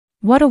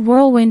What a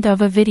whirlwind of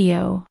a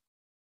video.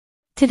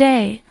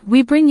 Today,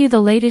 we bring you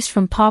the latest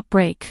from Pop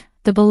Break,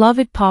 the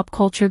beloved pop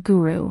culture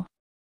guru.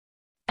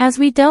 As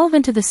we delve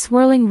into the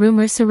swirling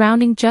rumors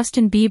surrounding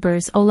Justin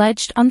Bieber's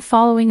alleged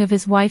unfollowing of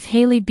his wife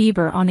Hailey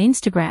Bieber on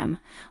Instagram,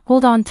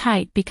 hold on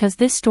tight because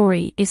this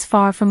story is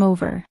far from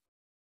over.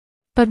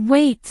 But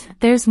wait,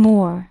 there's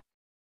more.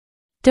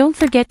 Don't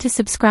forget to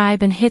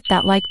subscribe and hit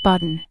that like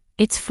button,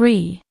 it's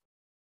free.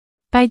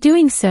 By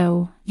doing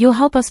so, you'll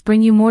help us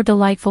bring you more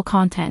delightful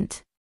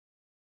content.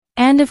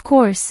 And of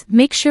course,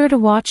 make sure to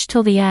watch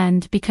till the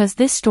end because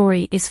this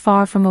story is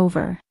far from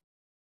over.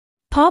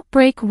 Pop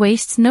Break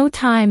wastes no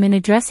time in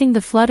addressing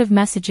the flood of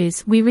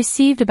messages we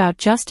received about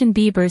Justin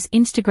Bieber's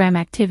Instagram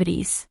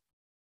activities.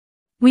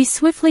 We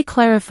swiftly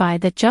clarify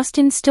that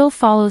Justin still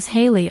follows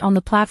Hailey on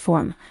the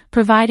platform,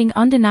 providing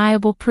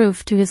undeniable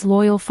proof to his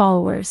loyal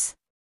followers.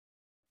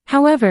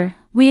 However,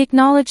 we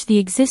acknowledge the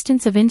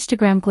existence of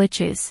Instagram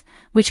glitches,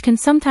 which can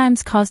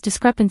sometimes cause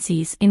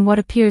discrepancies in what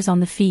appears on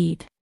the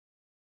feed.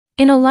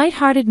 In a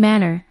light-hearted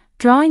manner,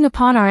 drawing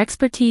upon our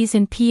expertise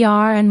in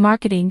PR and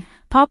marketing,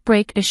 Pop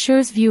Break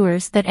assures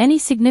viewers that any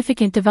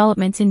significant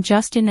developments in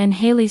Justin and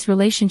Hailey's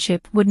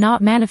relationship would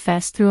not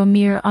manifest through a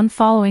mere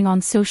unfollowing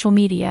on social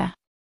media.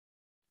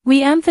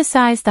 We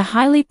emphasize the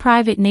highly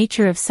private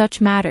nature of such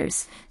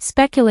matters,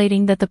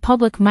 speculating that the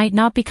public might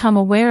not become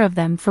aware of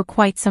them for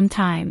quite some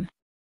time.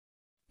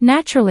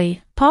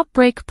 Naturally, Pop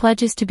Break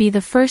pledges to be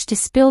the first to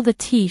spill the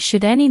tea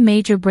should any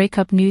major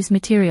breakup news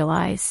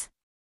materialize.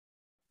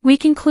 We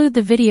conclude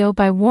the video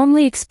by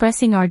warmly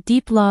expressing our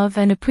deep love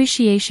and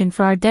appreciation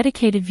for our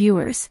dedicated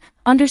viewers,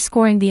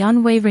 underscoring the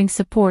unwavering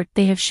support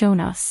they have shown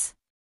us.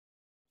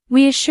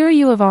 We assure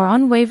you of our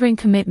unwavering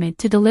commitment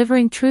to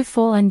delivering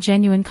truthful and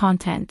genuine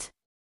content.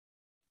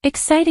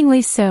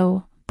 Excitingly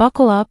so,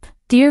 buckle up,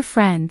 dear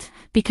friend,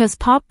 because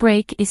Pop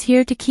Break is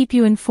here to keep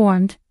you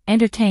informed,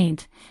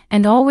 entertained,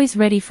 and always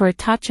ready for a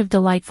touch of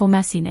delightful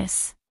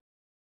messiness.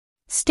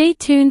 Stay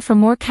tuned for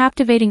more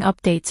captivating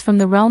updates from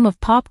the realm of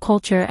pop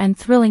culture and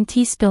thrilling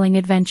tea-spilling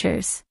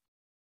adventures.